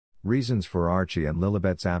Reasons for Archie and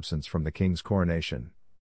Lilibet's absence from the King's coronation.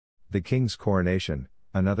 The King's coronation,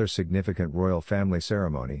 another significant royal family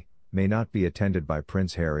ceremony, may not be attended by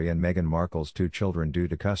Prince Harry and Meghan Markle's two children due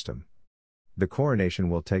to custom. The coronation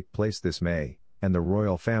will take place this May, and the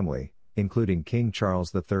royal family, including King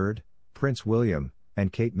Charles III, Prince William,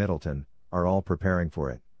 and Kate Middleton, are all preparing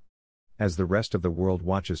for it. As the rest of the world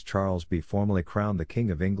watches Charles be formally crowned the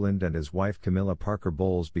King of England and his wife Camilla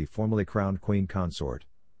Parker-Bowles be formally crowned Queen Consort,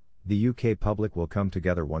 the UK public will come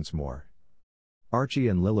together once more. Archie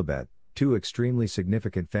and Lilibet, two extremely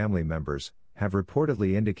significant family members, have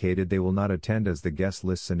reportedly indicated they will not attend as the guest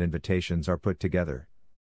lists and invitations are put together.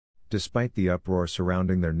 Despite the uproar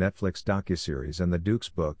surrounding their Netflix docuseries and the Duke's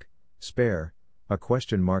book, Spare, a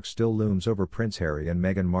question mark still looms over Prince Harry and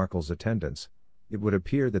Meghan Markle's attendance. It would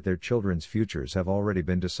appear that their children's futures have already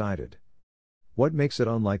been decided. What makes it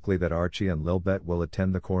unlikely that Archie and Lilbet will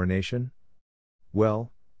attend the coronation?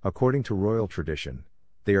 Well, according to royal tradition,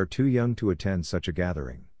 they are too young to attend such a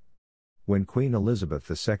gathering. When Queen Elizabeth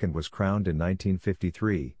II was crowned in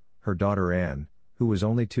 1953, her daughter Anne, who was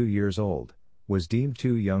only 2 years old, was deemed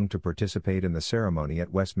too young to participate in the ceremony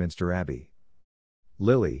at Westminster Abbey.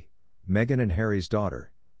 Lili, Meghan and Harry's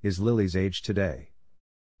daughter, is Lili's age today.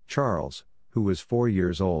 Charles, who was 4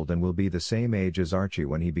 years old and will be the same age as Archie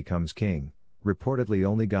when he becomes king, reportedly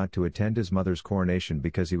only got to attend his mother's coronation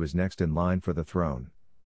because he was next in line for the throne.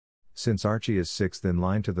 Since Archie is sixth in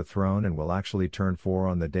line to the throne and will actually turn 4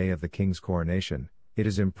 on the day of the king's coronation, it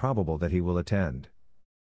is improbable that he will attend.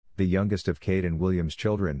 The youngest of Kate and William's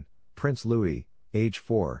children, Prince Louis, age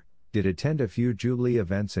 4, did attend a few Jubilee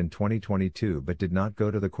events in 2022 but did not go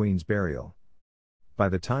to the Queen's burial. By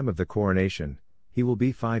the time of the coronation, he will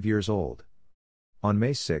be 5 years old. On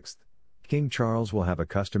May 6, King Charles will have a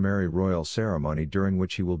customary royal ceremony during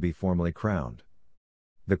which he will be formally crowned.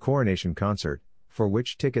 The coronation concert, for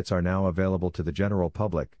which tickets are now available to the general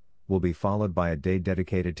public, will be followed by a day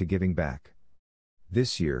dedicated to giving back.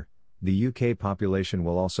 This year, the UK population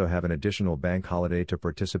will also have an additional bank holiday to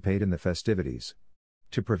participate in the festivities.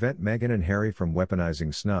 To prevent Meghan and Harry from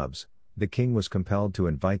weaponizing snubs, the King was compelled to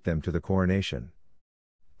invite them to the coronation.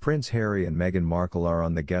 Prince Harry and Meghan Markle are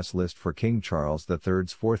on the guest list for King Charles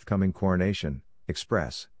III's forthcoming coronation,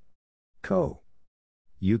 Express. Co.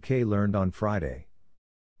 UK learned on Friday.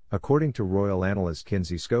 According to royal analyst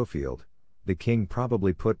Kinsey Schofield, the King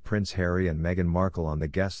probably put Prince Harry and Meghan Markle on the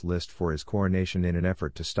guest list for his coronation in an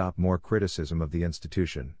effort to stop more criticism of the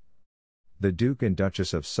institution. The Duke and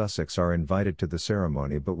Duchess of Sussex are invited to the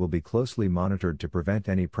ceremony but will be closely monitored to prevent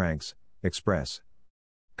any pranks, Express.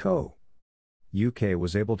 Co. UK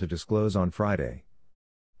was able to disclose on Friday.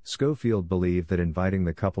 Schofield believed that inviting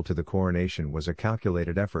the couple to the coronation was a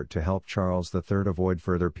calculated effort to help Charles III avoid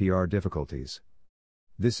further PR difficulties.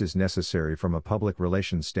 This is necessary from a public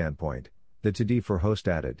relations standpoint, the Today for host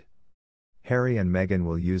added. Harry and Meghan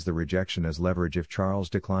will use the rejection as leverage if Charles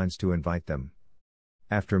declines to invite them.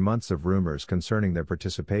 After months of rumors concerning their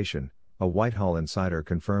participation, a Whitehall insider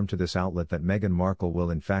confirmed to this outlet that Meghan Markle will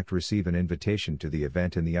in fact receive an invitation to the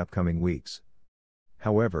event in the upcoming weeks.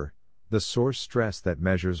 However, the source stressed that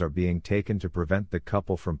measures are being taken to prevent the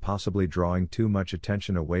couple from possibly drawing too much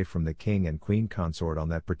attention away from the King and Queen Consort on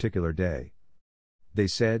that particular day. They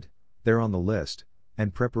said, "They're on the list,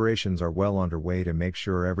 and preparations are well underway to make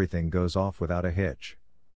sure everything goes off without a hitch."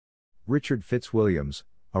 Richard Fitzwilliams,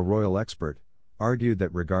 a royal expert, argued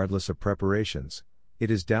that regardless of preparations, it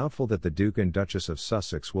is doubtful that the Duke and Duchess of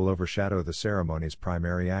Sussex will overshadow the ceremony's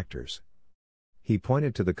primary actors. He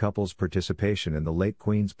pointed to the couple's participation in the late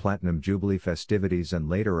Queen's Platinum Jubilee festivities and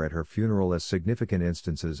later at her funeral as significant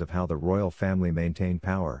instances of how the royal family maintained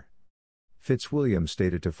power. Fitzwilliam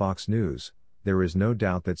stated to Fox News, "There is no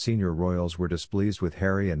doubt that senior royals were displeased with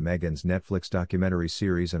Harry and Meghan's Netflix documentary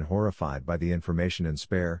series and horrified by the information in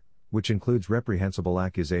Spare, which includes reprehensible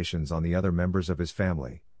accusations on the other members of his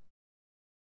family.